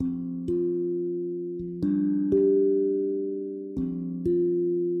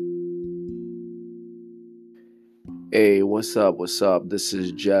Hey, what's up? What's up? This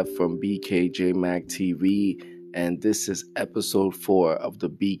is Jeff from BKJmacTV, and this is episode 4 of the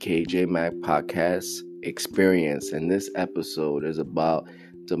BKJmac podcast experience. And this episode is about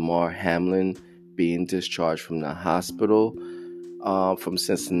Damar Hamlin being discharged from the hospital from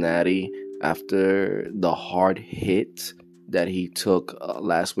Cincinnati after the hard hit that he took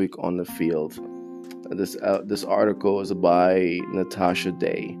last week on the field. This article is by Natasha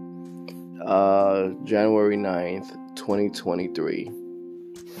Day. January 9th, 2023.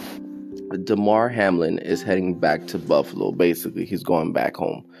 Damar Hamlin is heading back to Buffalo. Basically, he's going back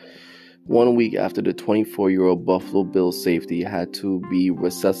home. 1 week after the 24-year-old Buffalo Bills safety had to be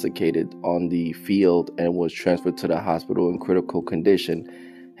resuscitated on the field and was transferred to the hospital in critical condition,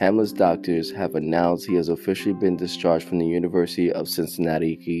 Hamlin's doctors have announced he has officially been discharged from the University of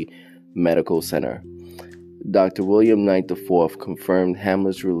Cincinnati Medical Center. Dr. William Knight IV confirmed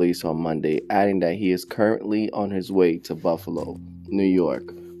Hamlin's release on Monday, adding that he is currently on his way to Buffalo, New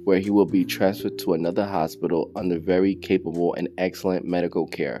York, where he will be transferred to another hospital under very capable and excellent medical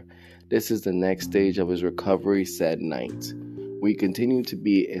care. This is the next stage of his recovery, said Knight. We continue to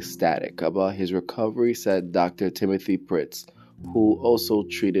be ecstatic about his recovery, said Dr. Timothy Pritz, who also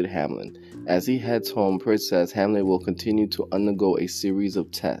treated Hamlin. As he heads home, Pritz says Hamlin will continue to undergo a series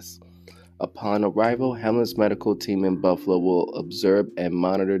of tests. Upon arrival, Hamlin's medical team in Buffalo will observe and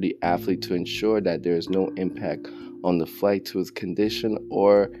monitor the athlete to ensure that there is no impact on the flight to his condition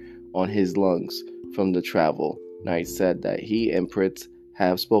or on his lungs from the travel. Knight said that he and Pritz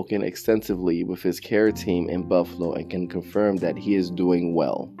have spoken extensively with his care team in Buffalo and can confirm that he is doing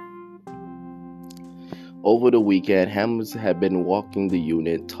well. Over the weekend, Hamlin had been walking the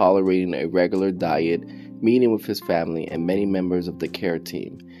unit, tolerating a regular diet, meeting with his family and many members of the care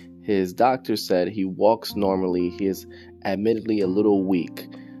team. His doctor said he walks normally. He is admittedly a little weak.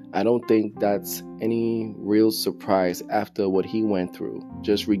 I don't think that's any real surprise after what he went through,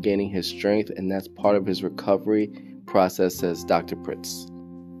 just regaining his strength, and that's part of his recovery process, says Dr. Pritz.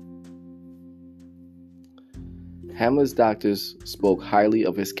 Hamlin's doctors spoke highly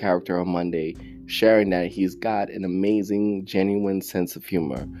of his character on Monday, sharing that he's got an amazing, genuine sense of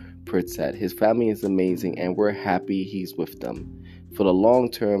humor. Pritz said, his family is amazing and we're happy he's with them. For the long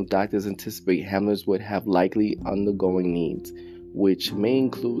term, doctors anticipate Hamlin would have likely undergoing needs, which may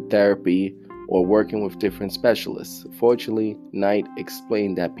include therapy or working with different specialists. Fortunately, Knight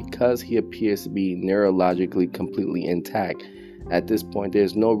explained that because he appears to be neurologically completely intact, at this point there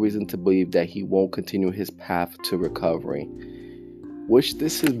is no reason to believe that he won't continue his path to recovery. Which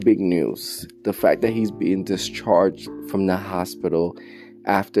this is big news. The fact that he's being discharged from the hospital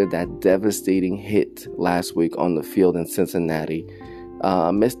after that devastating hit last week on the field in Cincinnati.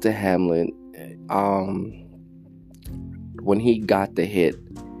 Mr. Hamlin, when he got the hit,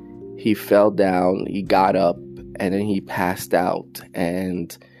 he fell down, he got up, and then he passed out.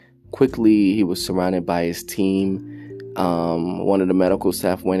 And quickly, he was surrounded by his team. One of the medical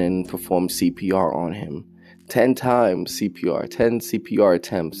staff went in and performed CPR on him. 10 times CPR, 10 CPR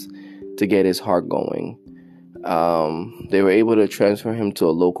attempts to get his heart going. They were able to transfer him to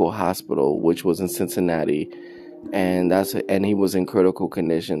a local hospital, which was in Cincinnati, and he was in critical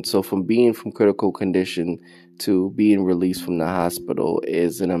condition. So from being from critical condition to being released from the hospital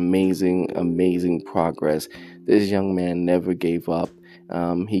is an amazing progress. This young man never gave up.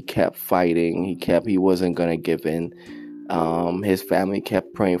 He kept fighting. He wasn't gonna give in. His family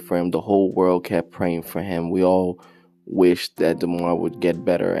kept praying for him. The whole world kept praying for him. We all wished that Damar would get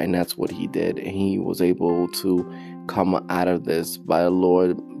better, and that's what he did. And he was able to come out of this by the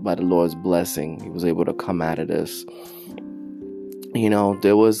Lord's blessing. He was able to come out of this. You know,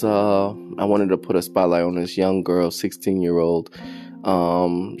 there was I wanted to put a spotlight on this young girl, 16-year-old.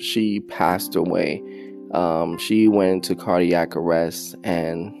 She passed away. She went into cardiac arrest,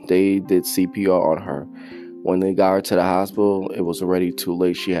 and they did CPR on her. When they got her to the hospital, it was already too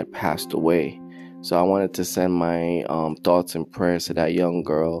late. She had passed away. So I wanted to send my thoughts and prayers to that young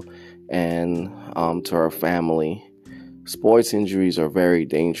girl and to her family. Sports injuries are very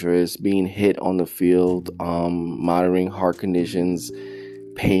dangerous. Being hit on the field, monitoring heart conditions,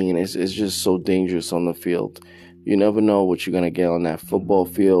 pain, it's just so dangerous on the field. You never know what you're going to get on that football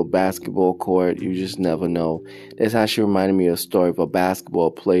field, basketball court. You just never know. This actually reminded me of a story of a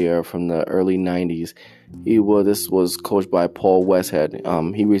basketball player from the early 90s. This was coached by Paul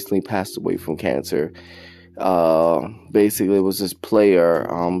Westhead. He recently passed away from cancer. Basically, it was this player,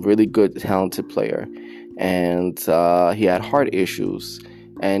 really good, talented player. And he had heart issues.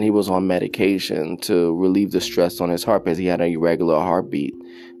 And he was on medication to relieve the stress on his heart because he had an irregular heartbeat.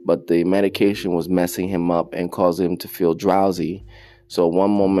 But the medication was messing him up and causing him to feel drowsy. So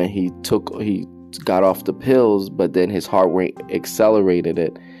one moment he got off the pills, but then his heart rate accelerated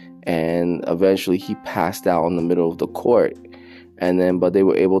it, and eventually he passed out in the middle of the court. And then, but they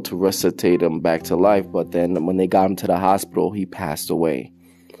were able to resuscitate him back to life. But then when they got him to the hospital, he passed away.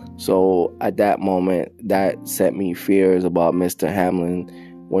 So at that moment, that set me fears about Mr. Hamlin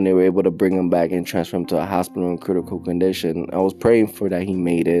when they were able to bring him back and transfer him to a hospital in critical condition. I was praying for that he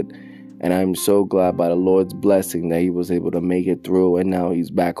made it. And I'm so glad by the Lord's blessing that he was able to make it through. And now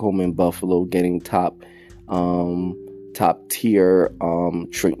he's back home in Buffalo getting top tier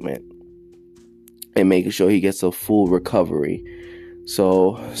treatment and making sure he gets a full recovery.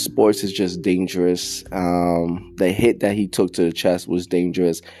 So sports is just dangerous. The hit that he took to the chest was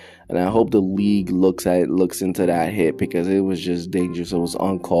dangerous. And I hope the league looks into that hit, because it was just dangerous. It was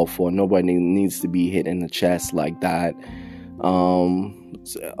uncalled for. Nobody needs to be hit in the chest like that.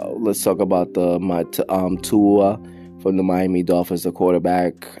 Let's talk about Tua from the Miami Dolphins, the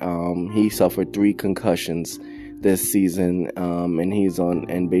quarterback. He suffered 3 concussions this season, and he's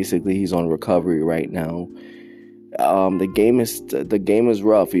on recovery right now. The game is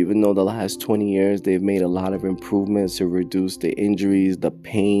rough. Even though the last 20 years they've made a lot of improvements to reduce the injuries, the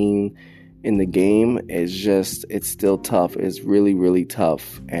pain in the game, it's still tough. It's really, really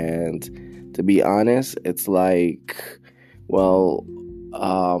tough. And to be honest, it's like, well,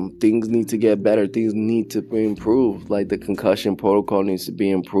 things need to get better. Things need to be improved. Like the concussion protocol needs to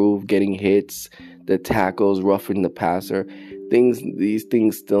be improved. Getting hits, the tackles, roughing the passer. These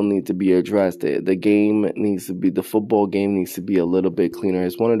things still need to be addressed. The football game needs to be a little bit cleaner.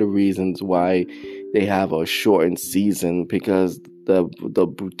 It's one of the reasons why they have a shortened season, because the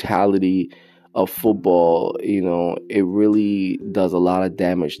brutality of football, it really does a lot of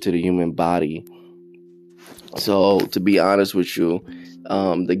damage to the human body. So to be honest with you,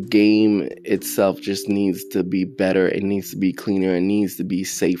 the game itself just needs to be better. It needs to be cleaner. It needs to be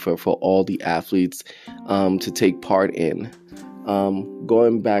safer for all the athletes to take part in.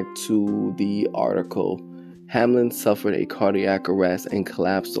 Going back to the article, Hamlin suffered a cardiac arrest and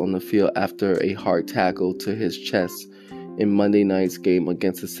collapsed on the field after a hard tackle to his chest in Monday night's game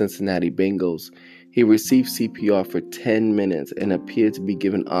against the Cincinnati Bengals. He received CPR for 10 minutes and appeared to be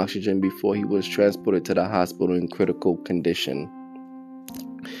given oxygen before he was transported to the hospital in critical condition.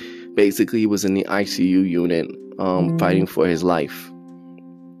 Basically, he was in the ICU unit fighting for his life.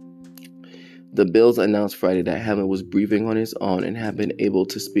 The Bills announced Friday that Hamlin was breathing on his own and had been able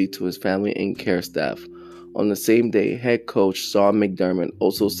to speak to his family and care staff. On the same day, head coach Sean McDermott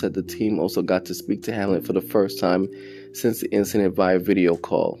also said the team also got to speak to Hamlin for the first time since the incident via video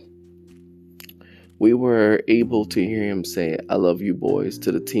call. We were able to hear him say, "I love you boys,"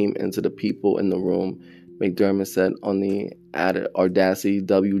 to the team and to the people in the room, McDermott said on the Audacity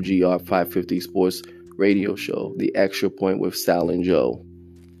WGR 550 Sports radio show, The Extra Point with Sal and Joe.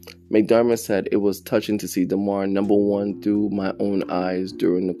 McDermott said, "It was touching to see Damar number 1 through my own eyes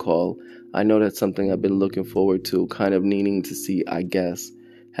during the call. I know that's something I've been looking forward to, kind of needing to see, I guess."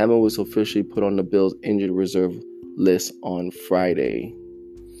 Hamlin was officially put on the Bills' injured reserve list on Friday.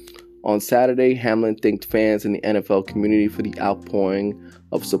 On Saturday, Hamlin thanked fans in the NFL community for the outpouring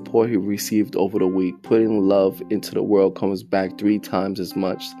of support he received over the week. Putting love into the world comes back 3 times as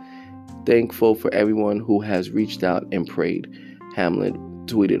much. Thankful for everyone who has reached out and prayed, Hamlin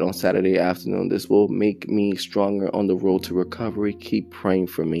tweeted on Saturday afternoon. "This will make me stronger on the road to recovery. Keep praying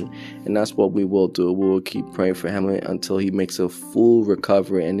for me." And that's what we will do. We will keep praying for Hamlin until he makes a full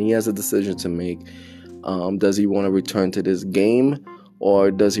recovery, and he has a decision to make. Does he want to return to this game,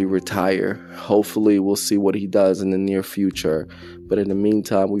 or does he retire? Hopefully we'll see what he does in the near future. But in the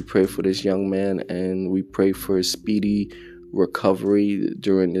meantime, we pray for this young man, and we pray for his speedy recovery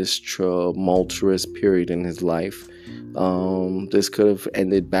during this tumultuous period in his life. This could have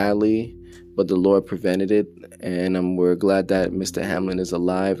ended badly, but the Lord prevented it, and we're glad that Mr. Hamlin is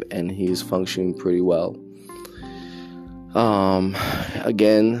alive and he is functioning pretty well.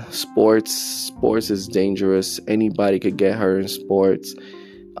 Again, sports is dangerous. Anybody could get hurt in sports.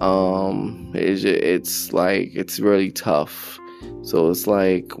 It's really tough. So it's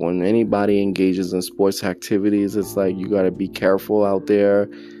like when anybody engages in sports activities, it's like you got to be careful out there,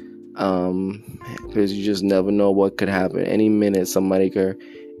 because you just never know what could happen. Any minute somebody could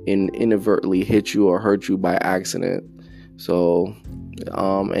inadvertently hit you or hurt you by accident. So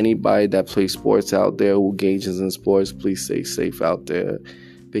anybody that plays sports out there, who engages in sports, please stay safe out there,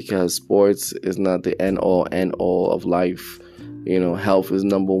 because sports is not the end all of life. Health is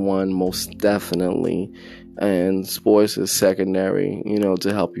number 1, most definitely, and sports is secondary,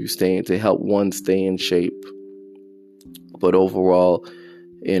 to help one stay in shape. But overall,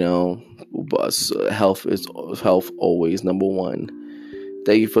 health always number 1.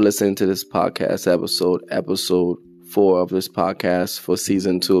 Thank you for listening to this podcast episode 4 of this podcast for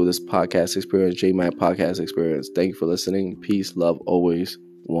season 2 of this podcast experience, JMac Podcast Experience. Thank you for listening. Peace, love, always.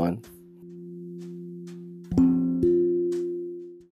 One.